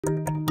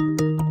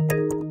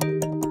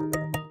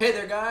Hey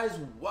there guys,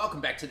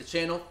 welcome back to the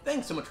channel.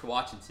 Thanks so much for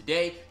watching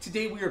today.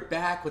 Today we are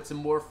back with some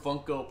more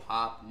Funko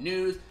Pop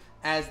news.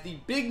 As the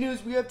big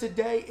news we have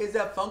today is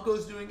that Funko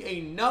is doing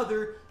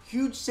another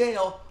huge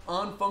sale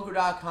on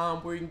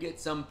Funko.com where you can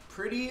get some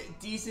pretty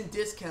decent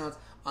discounts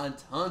on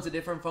tons of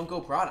different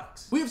Funko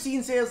products. We have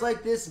seen sales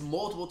like this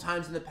multiple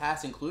times in the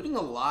past, including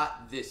a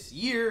lot this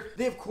year.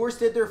 They of course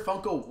did their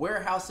Funko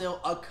warehouse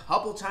sale a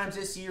couple times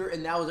this year,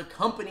 and that was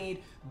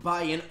accompanied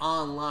by an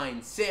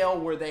online sale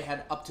where they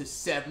had up to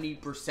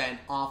 70%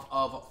 off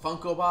of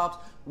Funko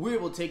Pops. We were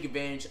able to take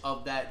advantage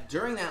of that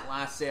during that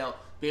last sale,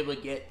 be able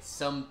to get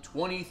some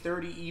 20,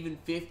 30, even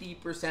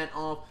 50%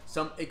 off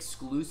some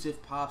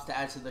exclusive pops to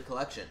add to the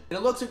collection. And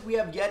it looks like we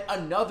have yet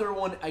another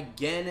one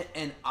again,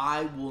 and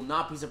I will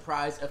not be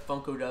surprised if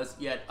Funko does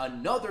yet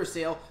another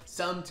sale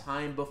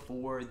sometime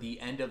before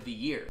the end of the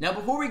year. Now,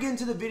 before we get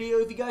into the video,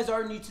 if you guys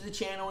are new to the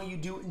channel and you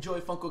do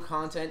enjoy Funko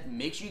content,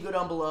 make sure you go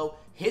down below,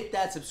 hit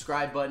that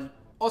subscribe button.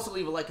 Also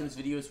leave a like on this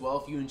video as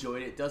well if you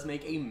enjoyed it. It does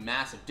make a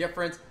massive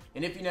difference.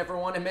 And if you never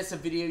want to miss a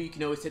video, you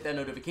can always hit that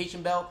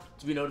notification bell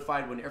to be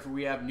notified whenever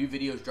we have new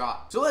videos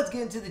drop. So let's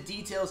get into the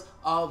details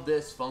of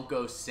this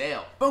Funko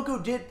sale.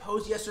 Funko did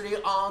post yesterday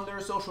on their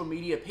social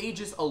media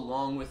pages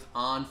along with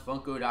on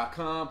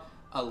Funko.com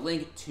a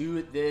link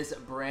to this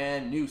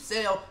brand new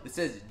sale that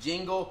says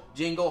Jingle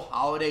Jingle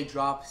Holiday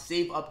Drop.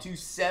 Save up to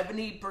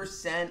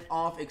 70%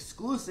 off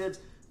exclusives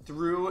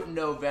through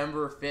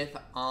November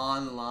 5th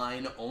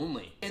online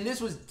only. And this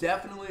was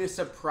definitely a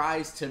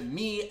surprise to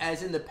me,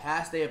 as in the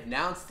past they have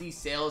announced these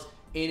sales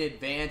in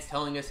advance,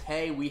 telling us,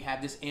 hey, we have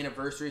this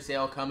anniversary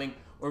sale coming,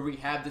 or we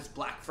have this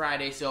Black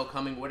Friday sale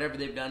coming, whatever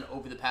they've done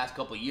over the past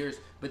couple of years.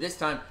 But this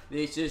time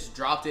they just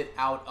dropped it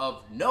out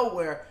of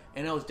nowhere,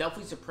 and I was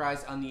definitely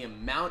surprised on the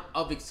amount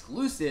of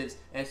exclusives,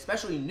 and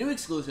especially new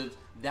exclusives,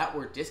 that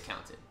were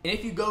discounted. And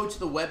if you go to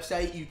the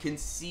website, you can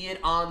see it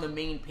on the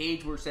main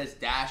page where it says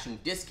dashing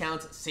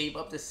discounts, save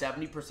up to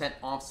 70%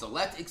 off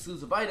select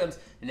exclusive items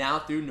now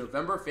through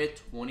November 5th,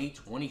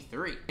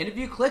 2023. And if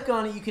you click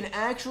on it, you can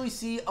actually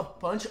see a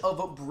bunch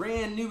of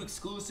brand new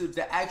exclusives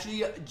that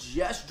actually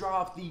just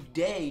dropped the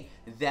day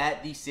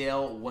that the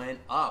sale went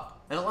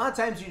up. And a lot of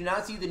times you do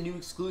not see the new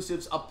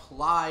exclusives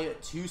apply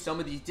to some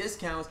of these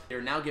discounts.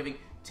 They're now giving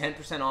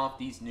 10% off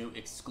these new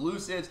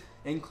exclusives,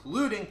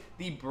 including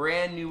the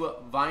brand new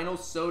Vinyl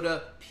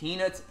Soda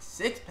Peanuts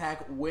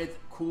 6-pack with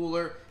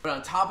cooler. But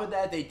on top of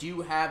that, they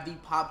do have the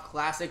Pop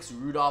Classics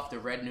Rudolph the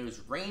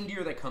Red-Nosed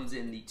Reindeer that comes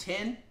in the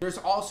tin. There's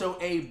also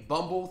a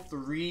Bumble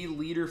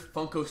 3-liter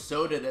Funko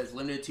soda that's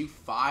limited to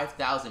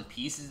 5,000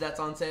 pieces that's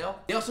on sale.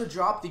 They also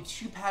dropped the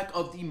 2-pack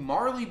of the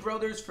Marley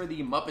Brothers for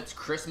the Muppets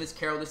Christmas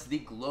Carol. This is the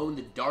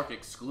glow-in-the-dark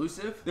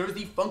exclusive. There's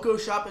the Funko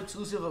Shop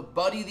exclusive of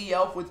Buddy the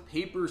Elf with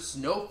paper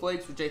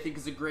snowflakes, which I think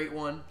is a great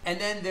one. And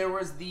then there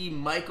was the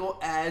Michael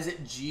as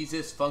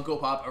Jesus Funko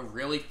Pop, a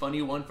really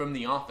funny one from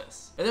The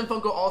Office. And then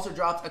Funko also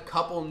dropped a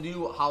couple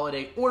new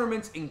holiday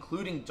ornaments,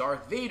 including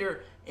Darth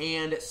Vader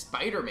and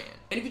Spider-Man.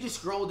 And if you just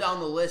scroll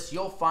down the list,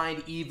 you'll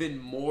find even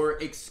more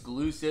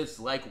exclusives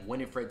like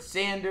Winifred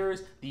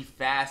Sanders, the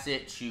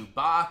Facet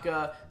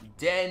Chewbacca,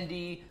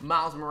 Dendy,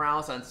 Miles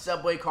Morales on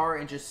Subway Car,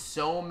 and just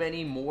so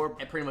many more,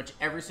 and pretty much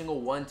every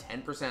single one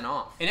 10%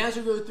 off. And as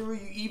you go through,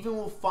 you even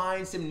will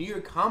find some New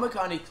York Comic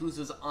Con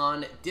exclusives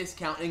on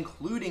discount,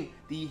 including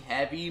the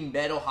Heavy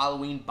Metal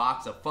Halloween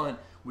Box of Fun,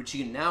 which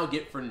you can now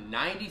get for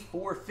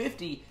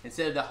 $94.50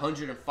 instead of the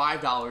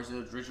 $105 it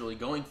was originally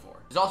going for.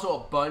 There's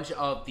also a bunch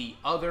of the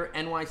other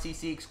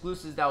NYCC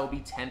exclusives that will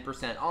be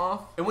 10%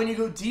 off. And when you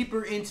go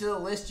deeper into the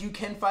list, you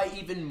can find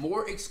even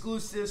more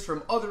exclusives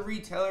from other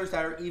retailers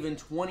that are even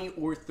 20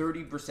 or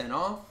 30%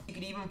 off. You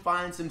can even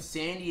find some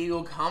San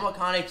Diego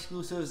Comic-Con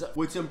exclusives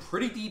with some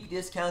pretty deep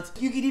discounts.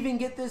 You could even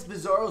get this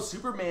Bizarro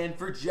Superman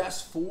for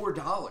just $4.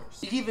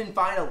 You can even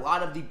find a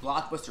lot of the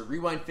Blockbuster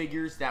Rewind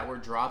figures that were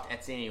dropped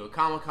at San Diego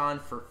Comic-Con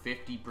for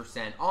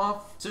 50%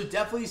 off. So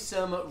definitely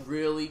some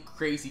really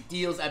crazy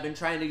deals. I've been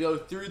trying to go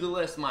through the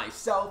list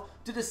myself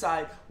to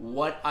decide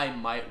what I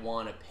might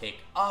want to pick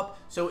up.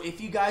 So if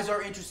you guys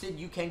are interested,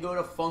 you can go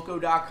to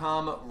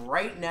Funko.com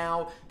right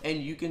now and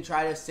you can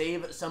try to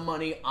save some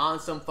money on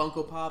some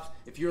Funko Pops.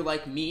 If you're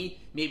like me,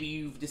 maybe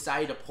you've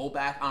decided to pull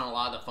back on a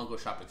lot of the Funko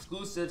Shop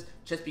exclusives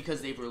just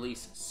because they've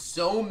released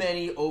so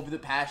many over the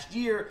past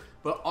year,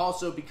 but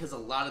also because a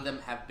lot of them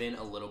have been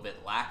a little bit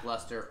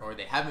lackluster or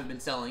they haven't been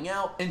selling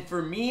out. And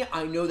for me,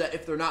 I know that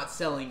if they're not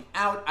selling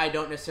out, I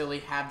don't necessarily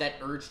have that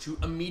urge to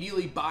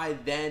immediately buy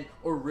then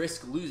or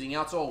risk losing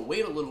out, so I'll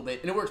wait a little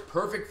bit. And it works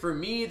perfect for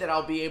me that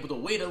I'll be able to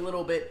wait a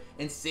little bit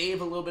and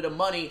save a little bit of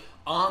money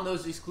on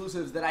those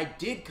exclusives that I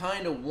did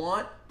kind of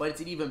want, but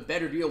it's an even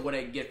better deal what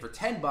I can get for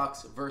 10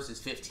 bucks versus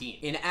 15.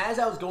 And as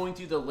I was going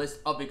through the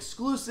list of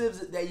exclusives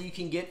that you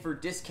can get for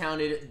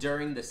discounted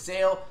during the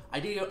sale,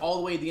 I did get all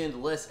the way to the end of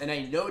the list, and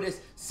I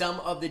noticed some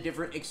of the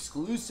different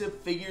exclusive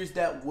figures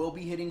that will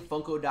be hitting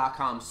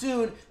Funko.com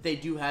soon. They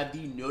do have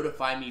the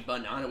notify me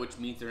button on it, which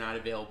means they're not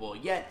available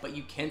yet, but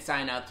you can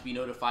sign up to be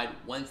notified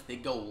once they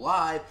go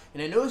live.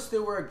 And I noticed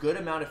there were a good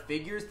amount of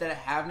figures that I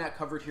have not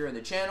covered here on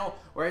the channel,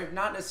 or I have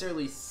not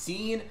necessarily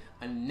seen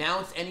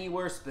announced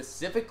anywhere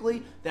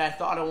specifically that I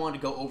thought I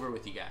wanted to go over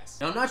with you guys.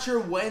 Now, I'm not sure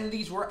when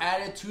these were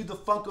added to the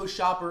Funko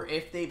shop or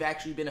if they've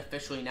actually been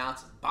officially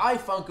announced by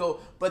Funko,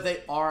 but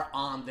they are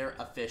on their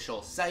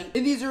official site.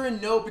 And these are in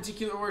no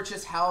particular order,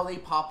 just how they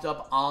popped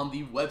up on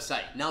the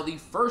website. Now, the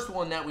first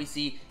one that we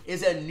see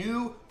is a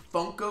new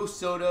Funko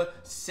Soda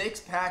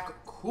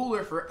 6-pack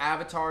cooler for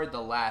Avatar: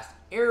 The Last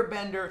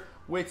Airbender,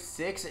 with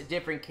 6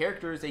 different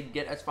characters they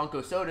get as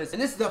Funko Sodas.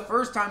 And this is the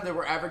first time that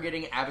we're ever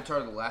getting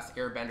Avatar: The Last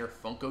Airbender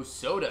Funko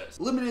Sodas.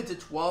 Limited to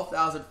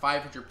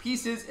 12,500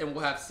 pieces, and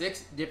we'll have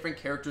 6 different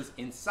characters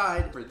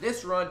inside. For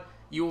this run,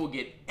 you will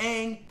get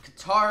Aang,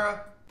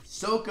 Katara,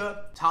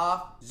 Sokka,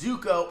 Toph,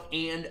 Zuko,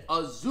 and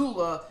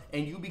Azula,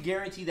 and you'll be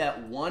guaranteed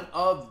that one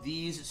of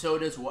these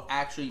sodas will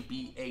actually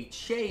be a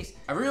chase.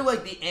 I really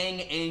like the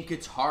Aang and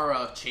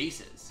Katara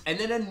chases. And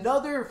then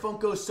another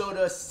Funko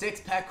Soda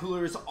 6-pack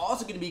cooler is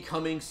also going to be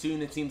coming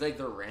soon. It seems like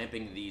they're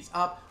ramping these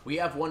up. We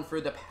have one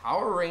for the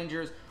Power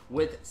Rangers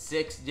with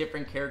 6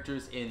 different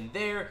characters in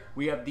there.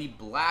 We have the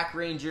Black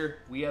Ranger,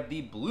 we have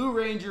the Blue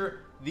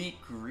Ranger, the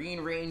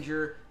Green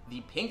Ranger,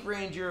 the Pink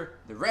Ranger,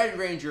 the Red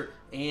Ranger,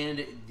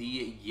 and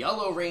the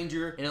Yellow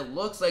Ranger. And it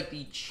looks like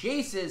the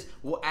chases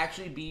will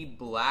actually be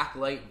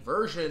blacklight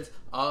versions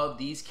of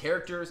these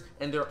characters,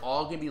 and they're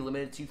all going to be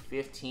limited to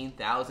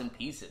 15,000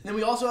 pieces. And then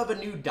we also have a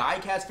new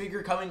die-cast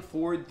figure coming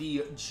for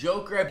the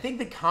Joker. I think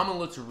the common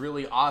looks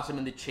really awesome,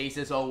 and the chase,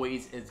 as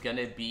always, is going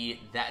to be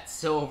that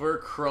silver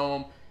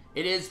chrome.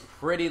 It is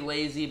pretty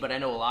lazy, but I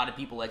know a lot of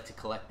people like to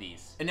collect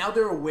these. And now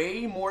there are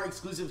way more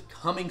exclusives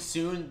coming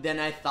soon than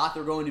I thought they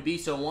were going to be,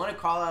 so I want to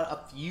call out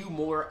a few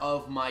more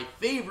of my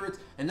favorites,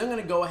 and then I'm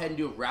going to go ahead and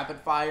do a rapid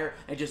fire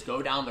and just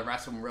go down the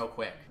rest of them real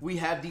quick. We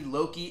have the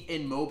Loki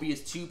and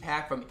Mobius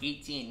 2-pack from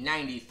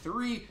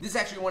 1893. This is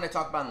actually one I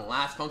talked about in the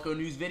last Funko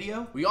News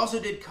video. We also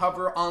did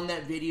cover on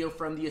that video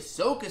from the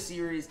Ahsoka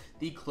series,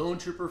 the Clone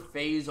Trooper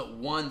Phase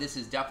 1. This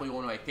is definitely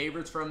one of my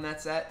favorites from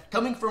that set.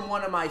 Coming from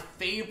one of my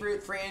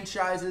favorite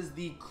franchises,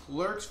 the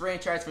Clerks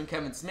franchise from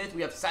Kevin Smith,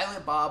 we have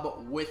Silent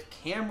Bob with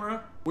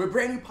camera. We have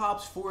brand new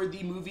pops for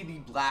the movie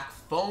The Black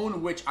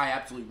Phone, which I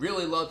absolutely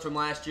really loved from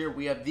last year.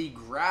 We have the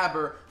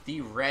Grabber,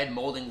 the red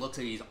molding, looks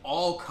like he's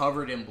all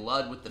covered in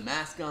blood with the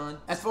mask on.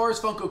 As far as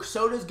Funko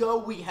Sodas go,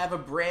 we have a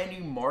brand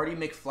new Marty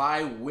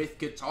McFly with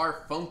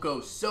guitar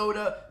Funko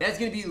Soda. That's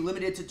going to be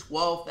limited to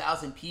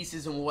 12,000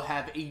 pieces, and we'll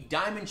have a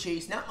Diamond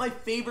Chase. Not my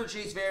favorite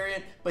Chase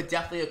variant, but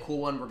definitely a cool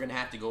one we're going to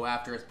have to go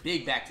after as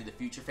big Back to the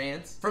Future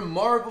fans. From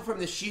Marvel, from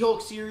the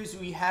She-Hulk series,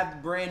 we have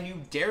the brand new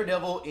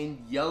Daredevil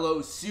in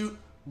yellow suit.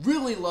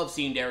 Really love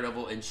seeing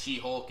Daredevil and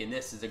She-Hulk, and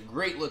this is a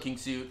great looking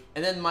suit.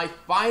 And then my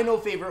final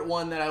favorite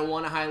one that I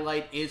want to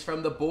highlight is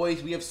from The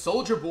Boys. We have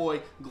Soldier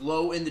Boy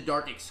Glow in the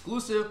Dark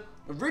exclusive.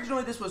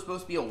 Originally, this was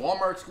supposed to be a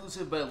Walmart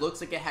exclusive, but it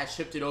looks like it has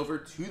shifted over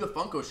to the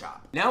Funko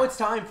shop. Now it's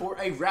time for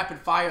a rapid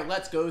fire.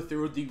 Let's go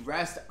through the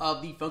rest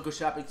of the Funko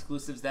shop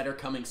exclusives that are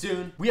coming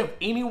soon. We have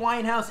Amy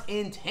Winehouse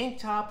in tank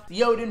top,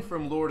 Theoden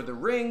from Lord of the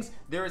Rings.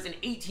 There is an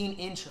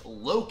 18-inch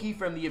Loki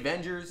from the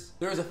Avengers.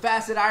 There is a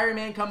Facet Iron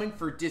Man coming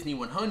for Disney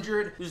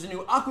 100. There's a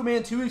new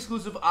Aquaman 2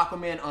 exclusive,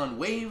 Aquaman on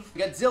Wave.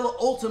 We got Godzilla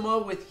Ultima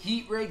with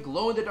Heat Ray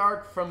Glow in the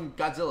Dark from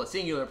Godzilla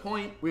Singular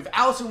Point. We have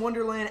Alice in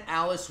Wonderland,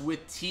 Alice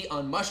with Tea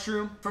on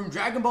Mushroom. From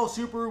Dragon Ball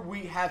Super,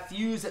 we have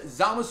Fuse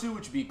Zamasu,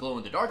 which will be Glow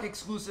in the Dark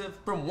exclusive.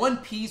 From One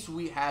Piece,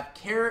 we have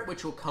Carrot,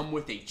 which will come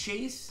with a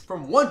chase.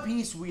 From One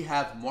Piece, we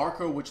have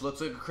Marco, which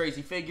looks like a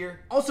crazy figure.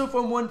 Also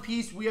from One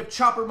Piece, we have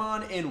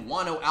Choppermon in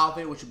Wano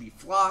outfit, which will be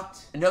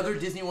flocked. Another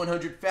Disney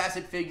 100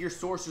 Facet figure,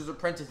 Sorcerer's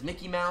Apprentice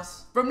Mickey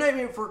Mouse. From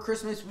Nightmare Before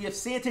Christmas, we have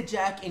Santa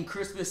Jack in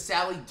Christmas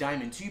Sally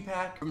Diamond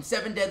 2-pack. From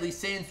Seven Deadly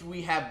Sins,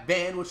 we have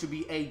Band, which will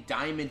be a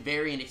Diamond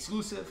variant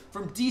exclusive.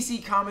 From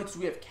DC Comics,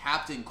 we have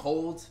Captain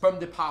Cold. From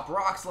the Pop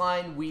Rocks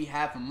line, we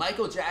have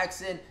Michael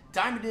Jackson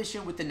Diamond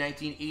Edition with the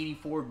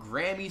 1984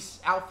 Grammys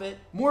outfit.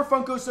 More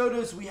Funko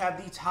Sodas, we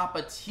have the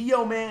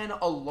Tapatio Man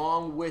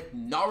along with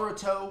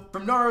Naruto.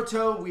 From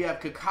Naruto, we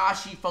have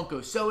Kakashi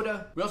Funko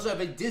Soda. We also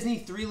have a Disney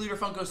 3-liter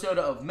Funko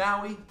Soda of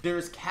Maui.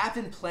 There's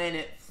Captain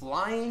Planet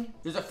Flying.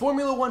 There's a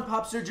Formula 1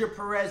 Pop Sergio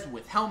Perez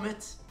with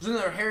helmets. There's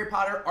another Harry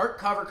Potter art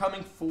cover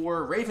coming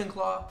for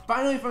Ravenclaw.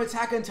 Finally, from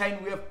Attack on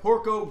Titan, we have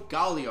Porco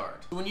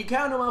Galliard. When you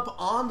count them up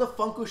on the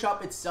Funko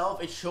Shop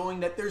itself, it's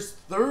showing that there's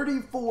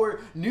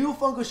 34 new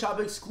Funko Shop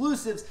exclusives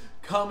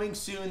coming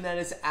soon. That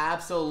is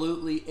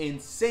absolutely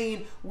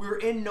insane. We're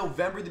in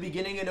November, the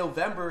beginning of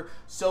November,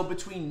 so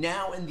between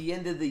now and the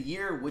end of the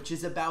year, which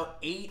is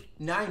about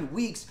 8-9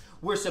 weeks,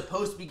 we're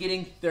supposed to be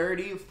getting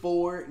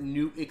 34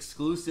 new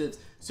exclusives.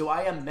 So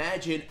I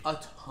imagine a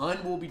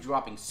ton will be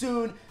dropping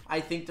soon. I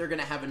think they're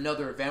gonna have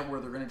another event where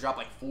they're gonna drop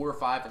like 4 or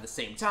 5 at the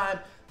same time,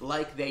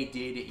 like they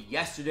did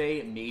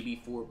yesterday,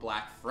 maybe for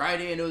Black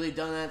Friday. I know they've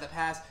done that in the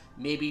past.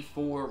 Maybe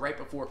for right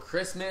before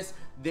Christmas,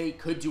 they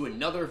could do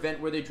another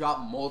event where they drop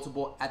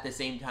multiple at the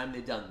same time.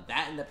 They've done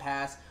that in the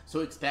past.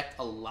 So expect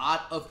a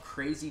lot of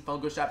crazy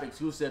Funko Shop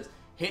exclusives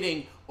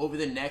hitting over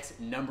the next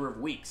number of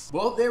weeks.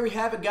 Well, there we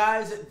have it,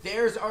 guys.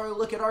 There's our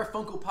look at our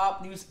Funko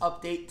Pop news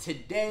update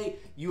today.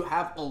 You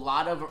have a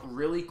lot of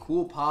really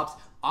cool pops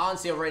on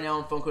sale right now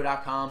on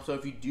Funko.com, so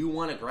if you do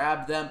want to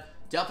grab them,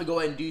 definitely go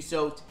ahead and do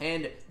so.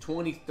 10,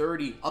 20,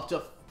 30, up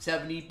to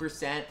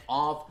 70%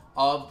 off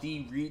of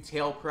the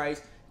retail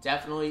price.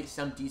 Definitely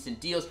some decent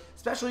deals,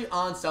 especially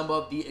on some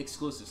of the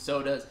exclusive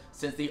sodas,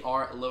 since they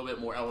are a little bit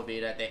more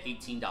elevated at that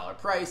 $18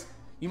 price.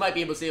 You might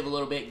be able to save a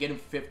little bit, get them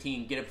for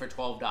 $15, get them for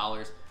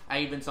 $12. I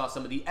even saw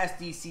some of the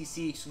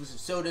SDCC exclusive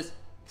sodas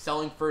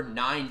selling for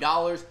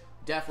 $9.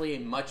 Definitely a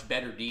much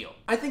better deal.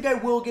 I think I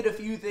will get a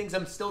few things.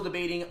 I'm still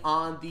debating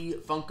on the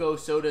Funko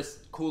Soda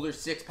Cooler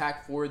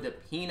 6-pack for the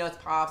Peanuts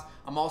Pops.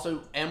 I'm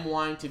also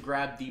wanting to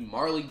grab the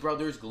Marley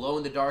Brothers Glow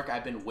in the Dark.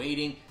 I've been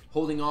waiting,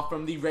 holding off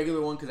from the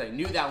regular one because I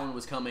knew that one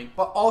was coming.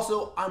 But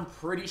also, I'm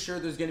pretty sure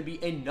there's going to be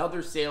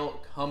another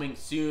sale coming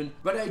soon.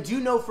 But I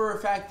do know for a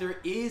fact there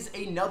is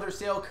another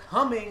sale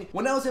coming.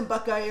 When I was in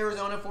Buckeye,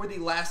 Arizona for the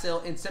last sale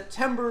in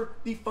September,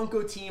 the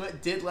Funko team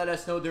did let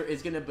us know there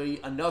is going to be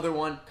another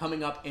one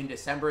coming up in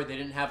December. They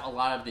didn't have a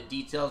lot of the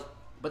details,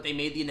 but they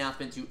made the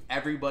announcement to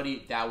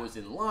everybody that was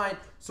in line.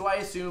 So I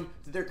assume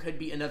that there could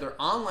be another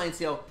online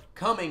sale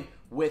coming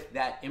with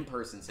that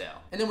in-person sale.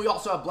 And then we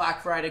also have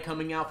Black Friday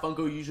coming out.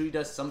 Funko usually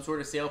does some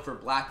sort of sale for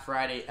Black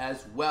Friday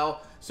as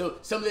well. So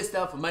some of this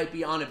stuff might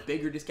be on a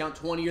bigger discount,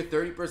 20 or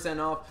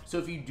 30% off. So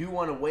if you do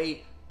want to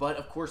wait, but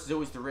of course there's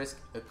always the risk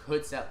it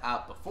could sell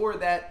out before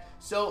that.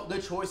 So the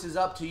choice is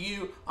up to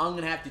you. I'm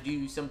gonna have to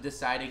do some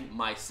deciding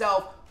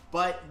myself,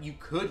 but you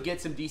could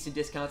get some decent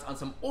discounts on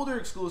some older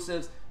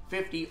exclusives,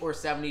 50 or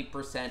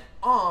 70%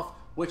 off,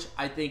 which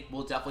I think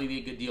will definitely be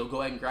a good deal.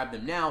 Go ahead and grab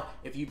them now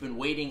if you've been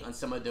waiting on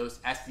some of those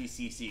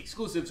SDCC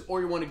exclusives,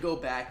 or you want to go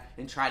back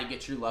and try to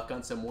get your luck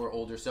on some more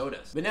older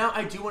sodas. But now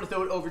I do want to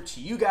throw it over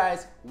to you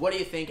guys. What do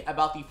you think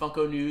about the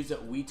Funko news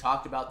that we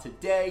talked about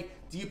today?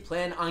 Do you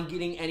plan on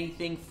getting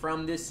anything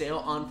from this sale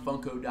on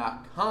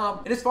Funko.com?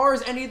 And as far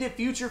as any of the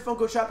future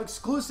Funko Shop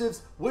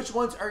exclusives, which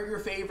ones are your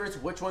favorites?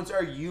 Which ones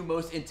are you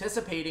most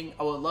anticipating?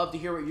 I would love to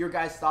hear what your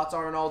guys' thoughts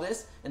are on all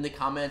this in the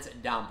comments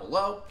down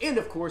below. And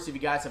of course, if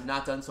you guys have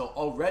not done so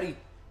already,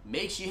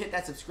 make sure you hit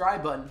that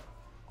subscribe button.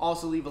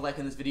 Also leave a like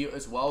on this video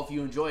as well if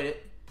you enjoyed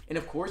it. And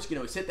of course, you can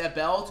always hit that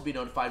bell to be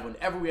notified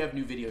whenever we have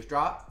new videos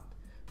drop.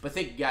 But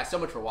thank you guys so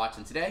much for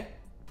watching today.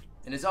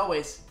 And as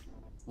always,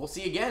 we'll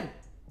see you again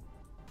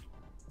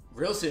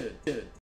real soon.